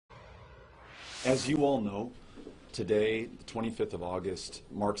As you all know, today, the 25th of August,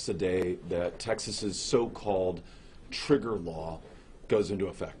 marks the day that Texas's so-called trigger law goes into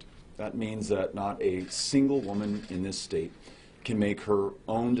effect. That means that not a single woman in this state can make her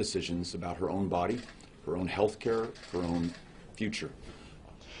own decisions about her own body, her own health care, her own future.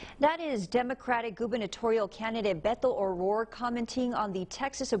 That is Democratic gubernatorial candidate Beto O'Rourke commenting on the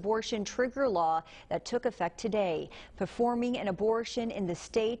Texas abortion trigger law that took effect today. Performing an abortion in the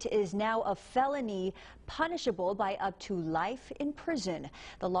state is now a felony punishable by up to life in prison.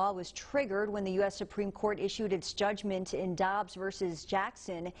 The law was triggered when the U.S. Supreme Court issued its judgment in Dobbs versus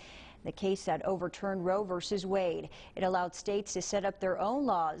Jackson, the case that overturned Roe versus Wade. It allowed states to set up their own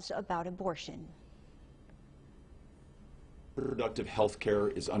laws about abortion. Reproductive health care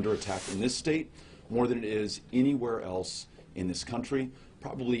is under attack in this state more than it is anywhere else in this country,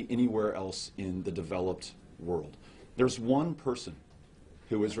 probably anywhere else in the developed world. There's one person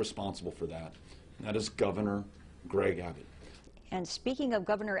who is responsible for that, and that is Governor Greg Abbott. And speaking of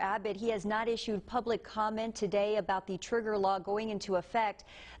Governor Abbott, he has not issued public comment today about the trigger law going into effect.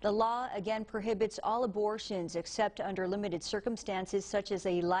 The law again prohibits all abortions except under limited circumstances, such as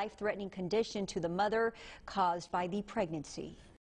a life-threatening condition to the mother caused by the pregnancy.